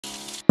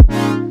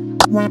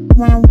I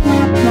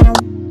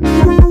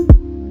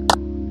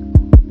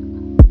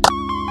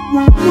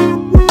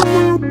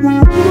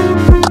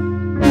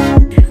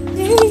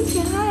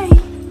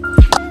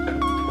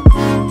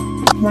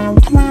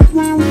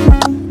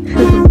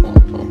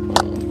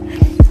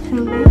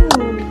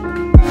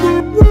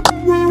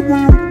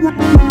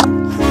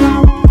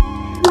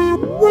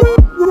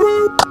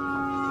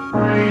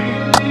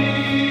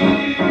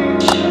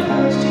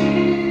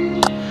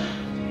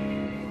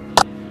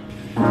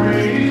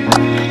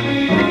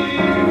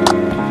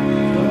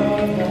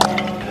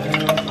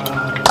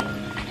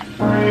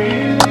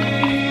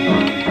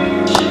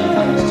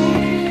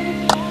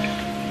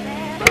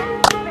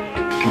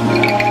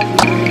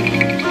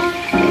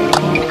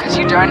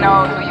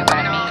know who you're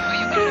gonna meet.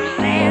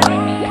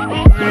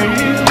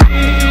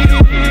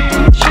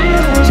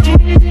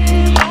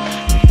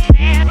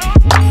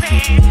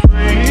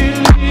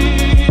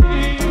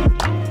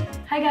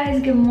 Hi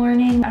guys, good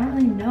morning. I don't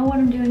really know what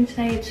I'm doing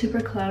today. It's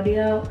super cloudy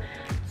out,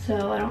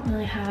 so I don't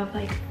really have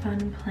like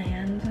fun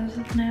plans as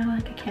of now.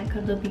 Like I can't go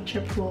to the beach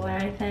or pool or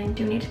anything.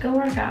 Do need to go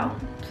work out,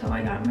 so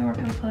I got my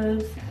workout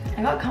clothes.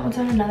 I got comments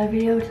on another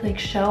video to like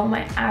show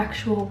my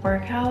actual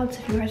workouts.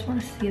 If you guys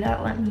want to see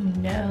that, let me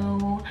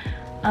know.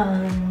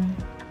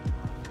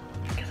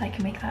 Because I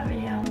can make that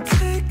video.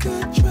 Take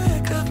a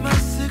drag of my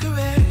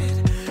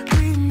cigarette,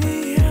 breathe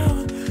me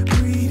out,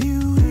 breathe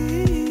you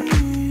in,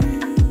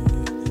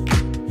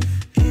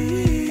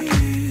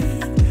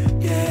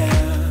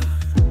 yeah.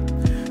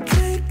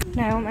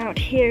 Now I'm out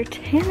here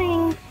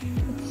tanning.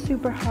 It's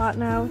super hot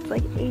now, it's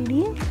like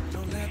 80.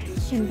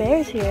 And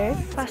Bear's here.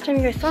 Last time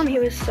you guys saw him, he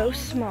was so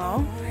small.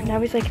 Now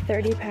he's like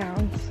 30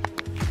 pounds.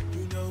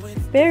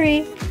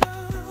 Barry!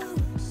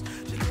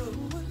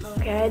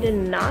 Okay, I did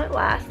not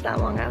last that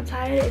long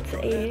outside. It's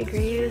 80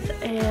 degrees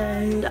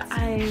and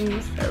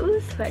I'm so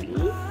sweaty.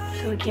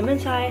 So we came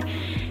inside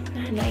in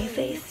a nice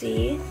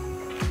AC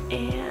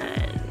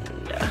and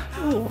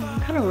ooh, I'm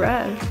kind of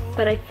red.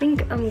 But I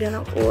think I'm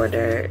gonna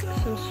order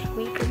some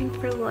sweet green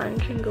for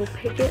lunch and go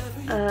pick it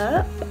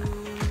up.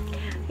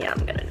 Yeah,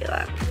 I'm gonna do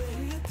that.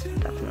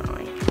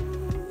 Definitely.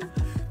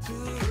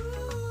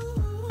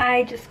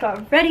 I just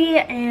got ready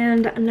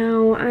and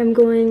now I'm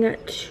going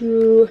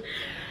to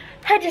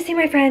head to see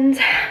my friends.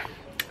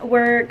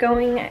 We're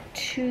going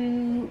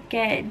to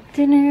get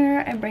dinner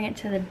and bring it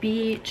to the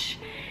beach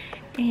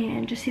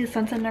and just see the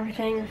sunset and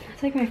everything.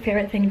 It's like my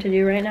favorite thing to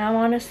do right now,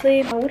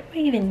 honestly. What do I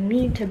even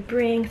need to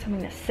bring?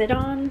 Something to sit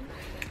on,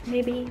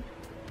 maybe,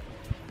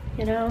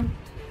 you know?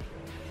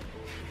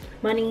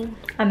 Money,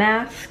 a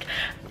mask.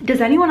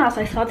 Does anyone else,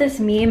 I saw this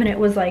meme and it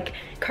was like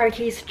car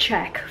keys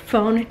check,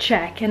 phone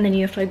check, and then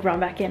you have to like run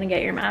back in and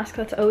get your mask.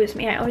 That's always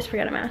me. I always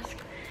forget a mask.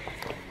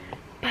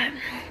 But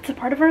it's a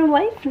part of our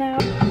life now.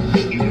 Look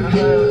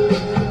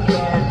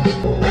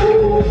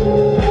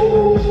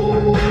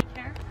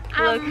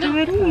who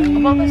it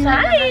is.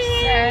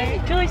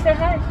 Hi! Julie, say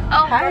hi.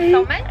 Oh, hi. We're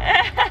filming?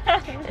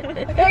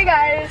 Hey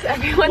guys,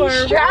 everyone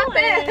strap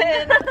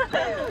in!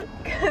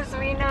 Because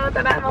we know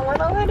that I'm a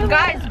little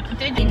guys,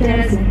 did you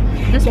this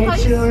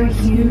place? Your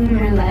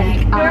humor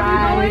like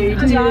I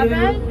do.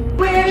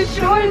 Wear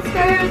short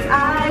skirts,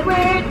 I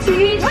wear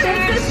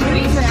t-shirts.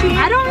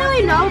 I don't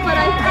really know, but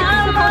it's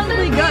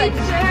supposedly good.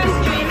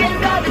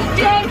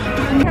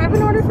 Can I have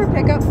an order for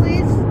pickup,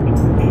 please?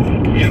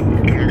 Yep,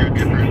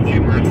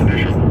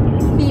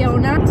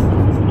 Fiona.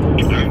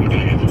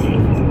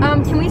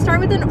 Can we start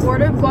with an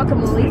order of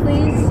guacamole,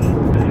 please?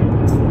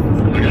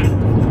 Okay.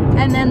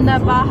 And then the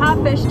Baja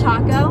fish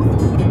taco.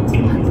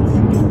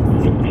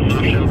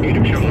 Soft shell,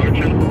 medium shell, large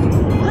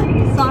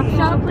shell. Soft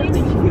shell, please.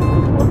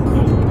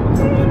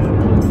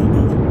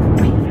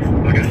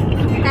 Okay.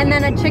 And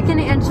then a chicken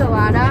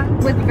enchilada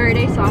with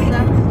verde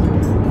salsa.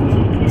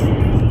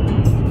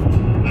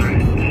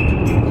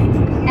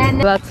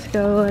 And let's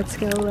go, let's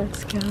go,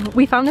 let's go.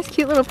 We found this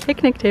cute little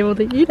picnic table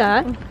to eat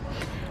at.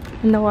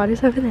 And the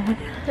water's over there.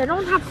 They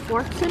don't have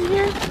forks in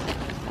here?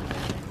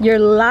 You're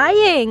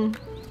lying.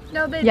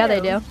 No, they Yeah, do.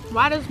 they do.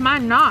 Why does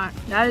mine not?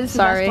 That is the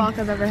Sorry. best guac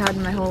I've ever had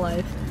in my whole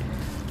life.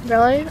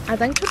 Really? I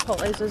think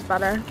Chipotle's is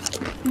better.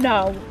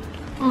 No.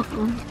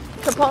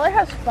 Chipotle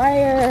has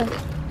fire.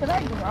 Did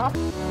I drop?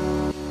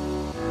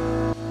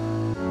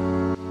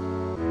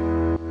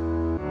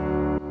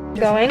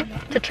 Going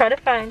to try to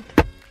find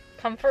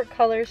Comfort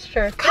Colors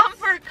shirts.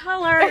 Comfort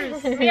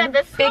colors! Yeah,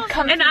 this Big smells...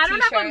 comfy And I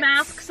don't have a t-shirts.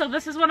 mask, so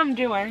this is what I'm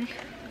doing.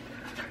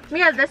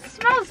 Yeah, this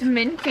smells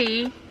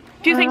minty.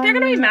 Do you think they're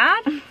gonna be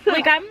mad?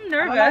 Like, I'm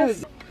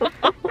nervous.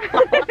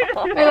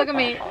 Hey, look at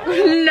me.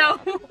 No.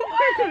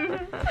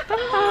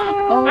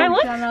 Oh, I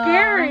look Jenna.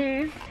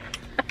 scary.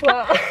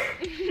 Well,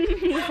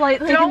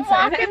 slightly Don't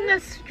walk concerned. in the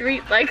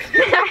street like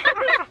that.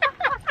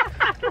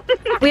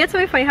 We had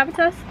something funny happen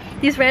to us.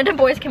 These random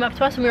boys came up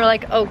to us and we were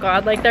like, oh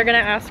god, like they're gonna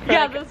ask for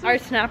like, our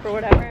snap or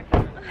whatever.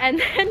 And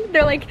then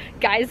they're like,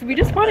 guys, we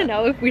just want to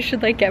know if we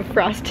should like get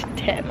frosted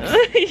tips.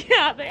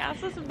 Yeah, they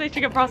asked us if they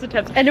should get frosted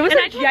tips. And it was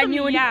and a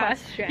genuine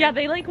question. Yeah,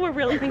 they like were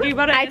really thinking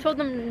about it. I told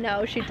them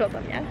no, she told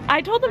them yes.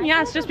 I told them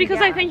yes, just because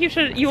I think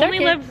you only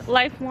live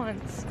life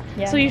once.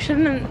 Yeah. So you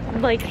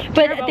shouldn't like care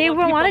But about they what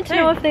people wanted to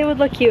think. know if they would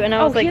look cute, and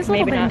I was like,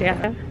 maybe not.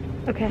 Yeah.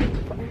 Okay.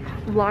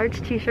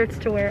 Large t-shirts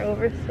to wear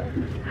over stuff.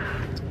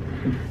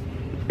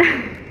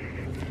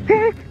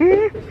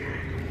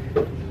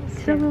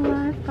 Still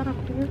alive, but I'm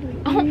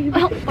Oh,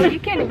 you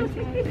can't even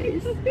see my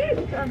face.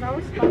 That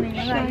was funny.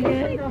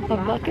 a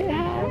bucket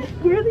hat.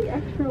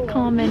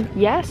 Comment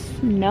yes,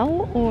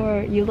 no,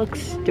 or you look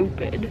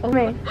stupid.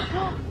 Okay.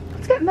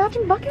 Let's get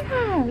matching bucket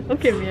hats.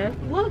 Okay, Mia.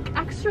 Look,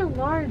 extra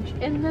large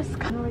in this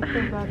color.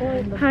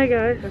 Hi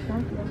guys.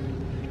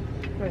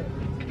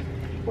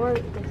 Or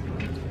this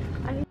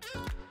one.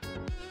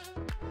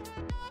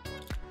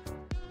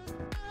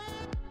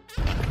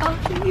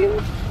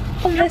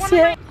 I'll miss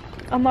you.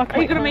 I'm not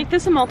Are you gonna make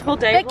this a multiple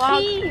day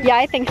vlog? Yeah,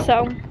 I think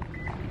so.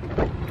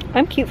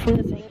 I'm cute from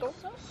this angle.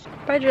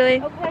 Bye,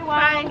 Julie. Okay,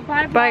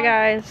 bye. Bye,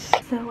 guys.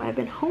 So I've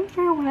been home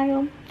for a while,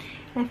 and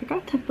I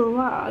forgot to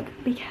vlog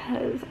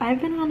because I've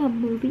been on a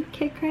movie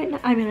kick right now.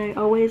 I mean, I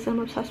always am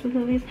obsessed with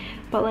movies,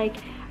 but like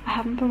I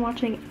haven't been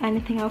watching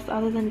anything else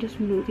other than just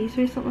movies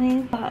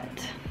recently.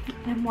 But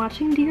I'm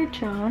watching Dear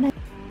John.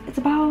 It's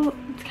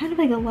kind of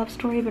like a love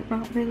story, but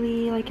not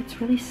really. Like,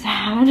 it's really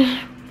sad.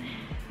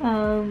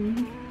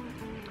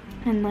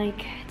 And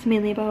like it's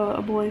mainly about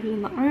a boy who's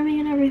in the army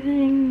and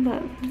everything,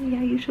 but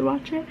yeah, you should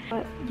watch it.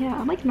 But yeah,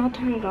 I'm like not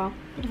tired at all,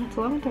 and it's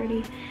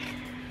 11:30,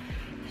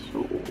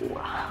 so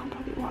I'll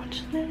probably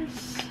watch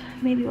this,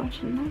 maybe watch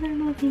another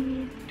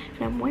movie.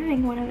 And I'm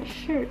wearing one of the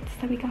shirts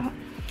that we got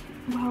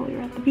while we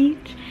were at the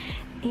beach,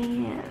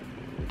 and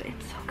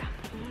it's so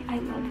comfy. I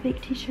love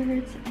big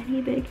t-shirts.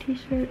 Any big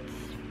t-shirts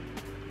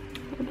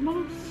are the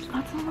best.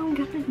 That's all I'm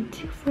gonna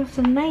do for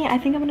tonight. I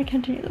think I'm gonna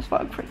continue this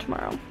vlog for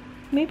tomorrow,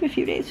 maybe a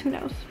few days, who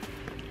knows.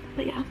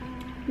 But yeah,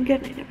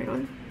 good night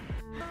everyone.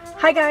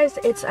 Hi guys,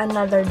 it's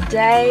another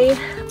day.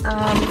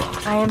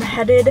 I am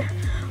headed,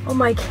 oh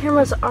my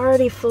camera's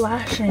already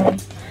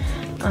flashing.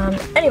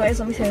 Anyways,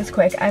 let me say this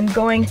quick. I'm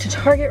going to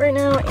Target right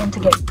now and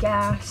to get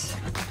gas.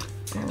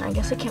 And I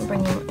guess I can't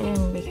bring you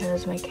in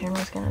because my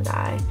camera's gonna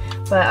die.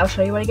 But I'll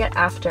show you what I get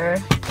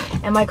after.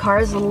 And my car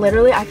is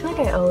literally, I feel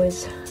like I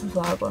always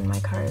vlog when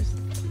my car is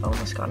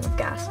almost gone with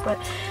gas. But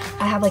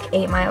I have like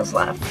 8 miles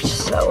left,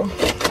 so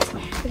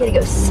I gotta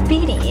go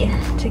speedy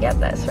to get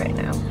this right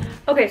now.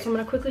 Okay, so I'm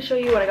gonna quickly show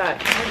you what I got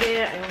at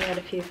Target. I only had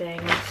a few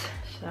things,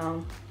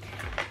 so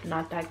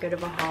not that good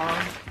of a haul.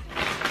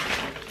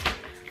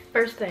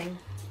 First thing,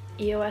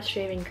 EOS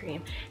shaving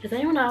cream. Does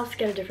anyone else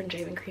get a different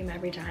shaving cream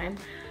every time?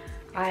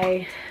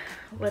 I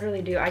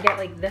literally do. I get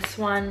like this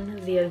one,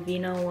 the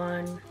Aveeno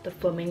one, the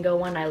Flamingo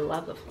one. I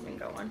love the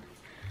Flamingo one.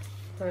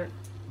 But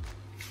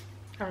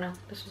I don't know,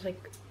 this was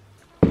like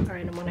a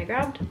random one I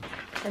grabbed.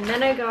 And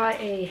then I got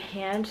a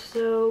hand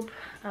soap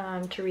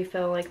to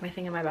refill like my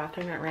thing in my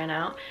bathroom. It ran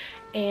out.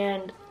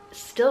 And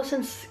still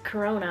since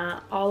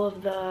Corona, all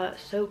of the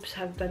soaps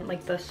have been,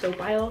 like the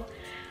soap aisle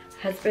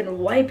has been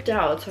wiped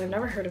out. So I've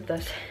never heard of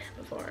this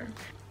before.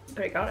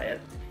 But I got it.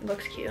 It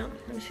looks cute.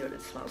 Let me see what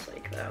it smells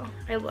like though.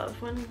 I love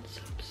when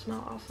soaps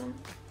smell awesome.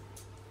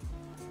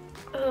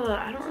 Ugh,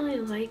 I don't really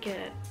like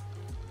it.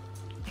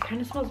 It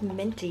kind of smells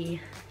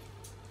minty.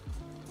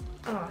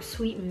 Oh,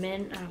 sweet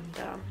mint. I'm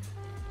dumb.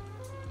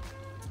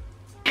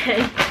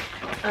 Okay.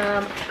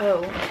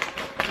 Oh.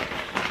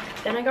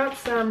 Then I got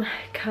some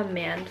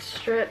command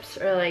strips,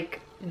 or like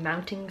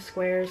mounting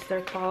squares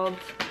they're called.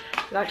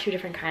 I got 2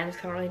 different kinds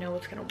because I don't really know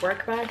what's gonna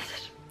work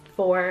best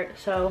for.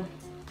 So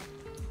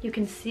you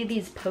can see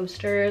these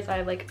posters I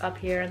have like up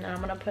here, and then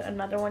I'm gonna put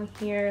another one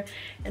here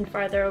and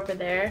farther over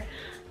there.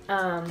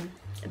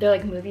 They're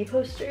like movie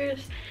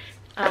posters.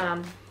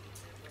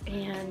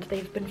 And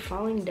they've been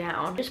falling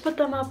down. Just put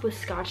them up with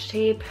Scotch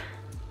tape,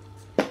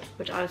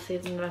 which obviously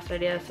isn't the best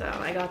idea, so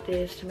I got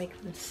these to make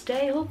them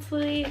stay,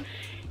 hopefully.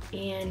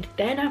 And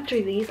then after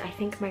these, I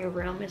think my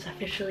room is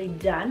officially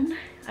done.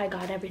 I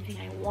got everything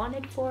I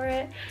wanted for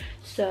it,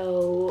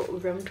 so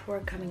room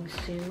tour coming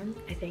soon,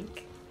 I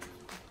think,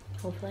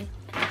 hopefully.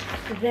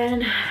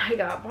 Then I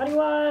got body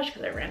wash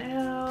because I ran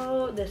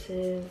out. This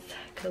is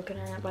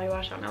coconut body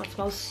wash. I don't know, it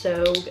smells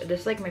so good.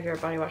 This is like my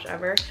favorite body wash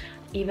ever.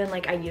 Even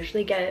like I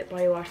usually get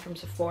body wash from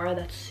Sephora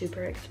that's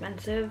super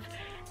expensive,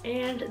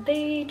 and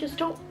they just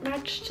don't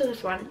match to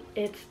this one.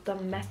 It's the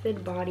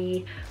Method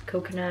Body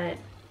Coconut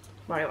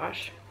Body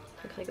Wash.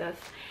 Looks like this.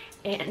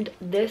 And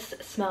this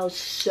smells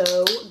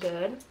so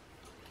good,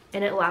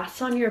 and it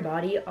lasts on your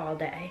body all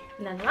day.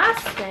 And then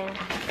last thing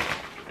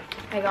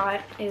I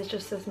got is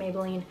just this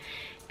Maybelline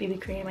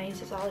BB cream. I use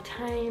this all the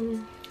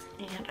time,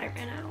 and I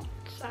ran out.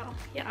 So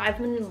yeah,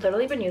 I've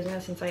literally been using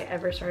this since I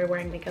ever started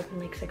wearing makeup in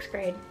like 6th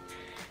grade.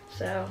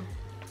 So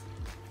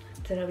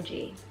it's an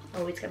OG.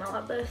 Always gonna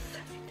love this.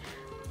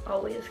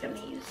 Always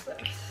gonna use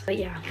this. But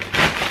yeah,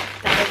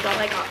 that is all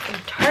I got from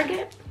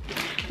Target.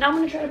 Now I'm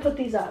gonna try to put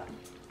these up.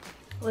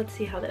 Let's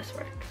see how this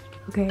works.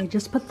 Okay, I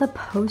just put the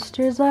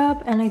posters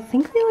up and I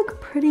think they look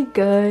pretty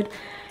good,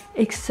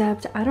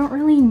 except I don't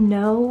really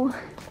know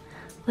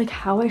like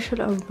how I should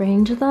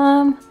arrange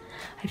them.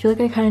 I feel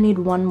like I kind of need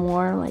one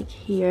more like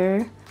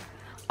here.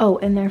 Oh,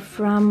 and they're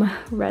from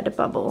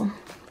Redbubble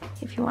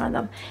if you wanted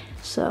them.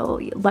 So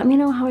let me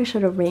know how I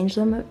should arrange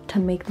them to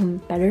make them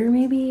better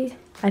maybe.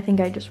 I think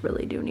I just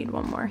really do need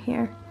one more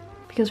here.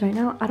 Because right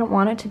now I don't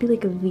want it to be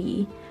like a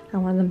V. I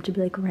want them to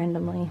be like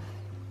randomly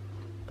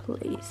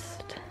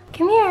placed.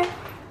 Come here.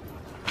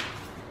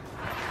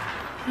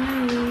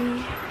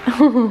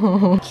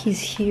 Hi.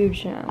 He's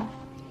huge now.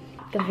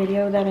 The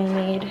video that I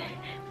made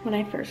when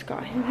I first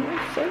got him, he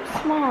was so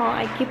small.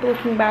 I keep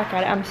looking back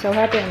at it. I'm so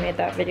happy I made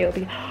that video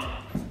because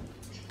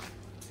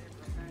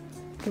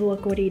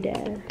look what he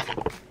did.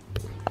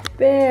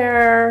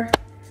 Bear.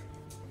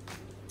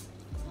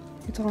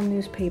 It's all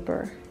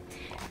newspaper.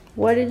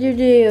 What did you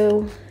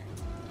do?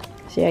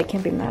 See, I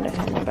can't be mad at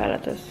him. I'm bad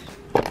at this.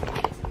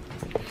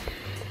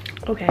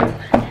 Okay,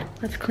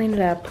 let's clean it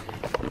up.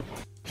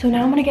 So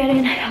now I'm gonna get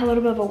in a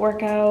little bit of a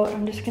workout.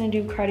 I'm just gonna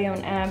do cardio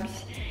and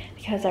abs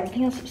because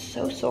everything else is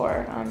so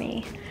sore on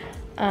me.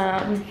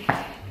 And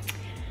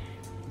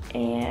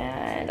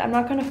I'm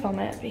not gonna film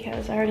it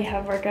because I already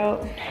have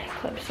workout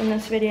clips in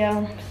this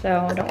video,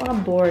 so I don't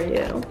wanna bore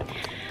you.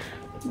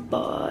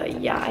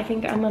 But yeah, I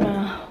think I'm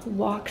gonna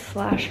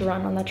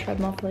walk/run on the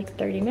treadmill for like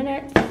 30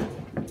 minutes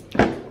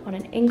on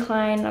an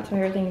incline. That's my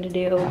favorite thing to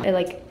do. It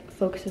like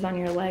focuses on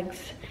your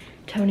legs,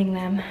 toning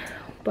them,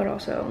 but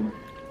also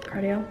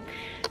cardio.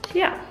 So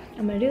yeah,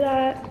 I'm gonna do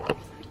that.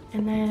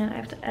 And then I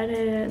have to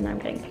edit and I'm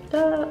getting picked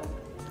up.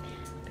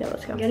 Yeah,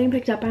 let's go. I'm getting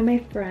picked up by my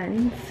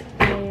friends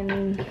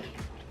in,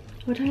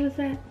 what time is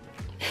that?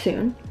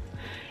 Soon.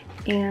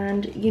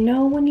 And you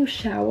know when you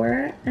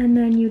shower and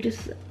then you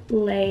just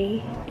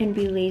lay and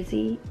be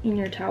lazy in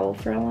your towel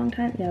for a long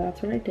time? Yeah,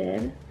 that's what I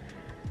did.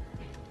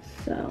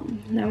 So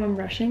now I'm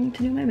rushing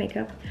to do my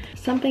makeup.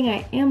 Something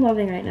I am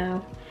loving right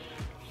now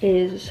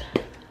is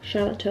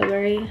Charlotte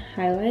Tilbury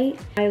highlight.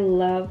 I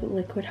love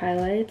liquid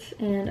highlights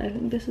and I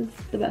think this is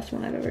the best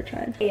one I've ever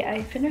tried. Okay,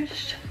 I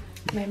finished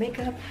my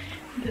makeup.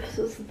 This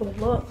is the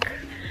look.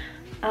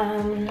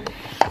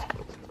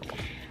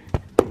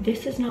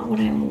 This is not what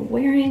I'm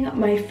wearing.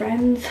 My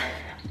friends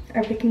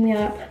are picking me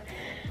up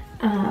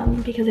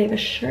because they have a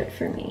shirt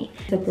for me.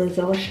 It's a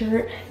Brazil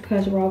shirt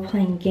because we're all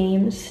playing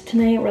games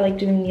tonight. We're like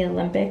doing the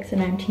Olympics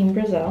and I'm Team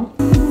Brazil.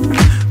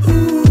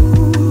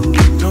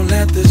 Don't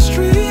let the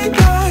street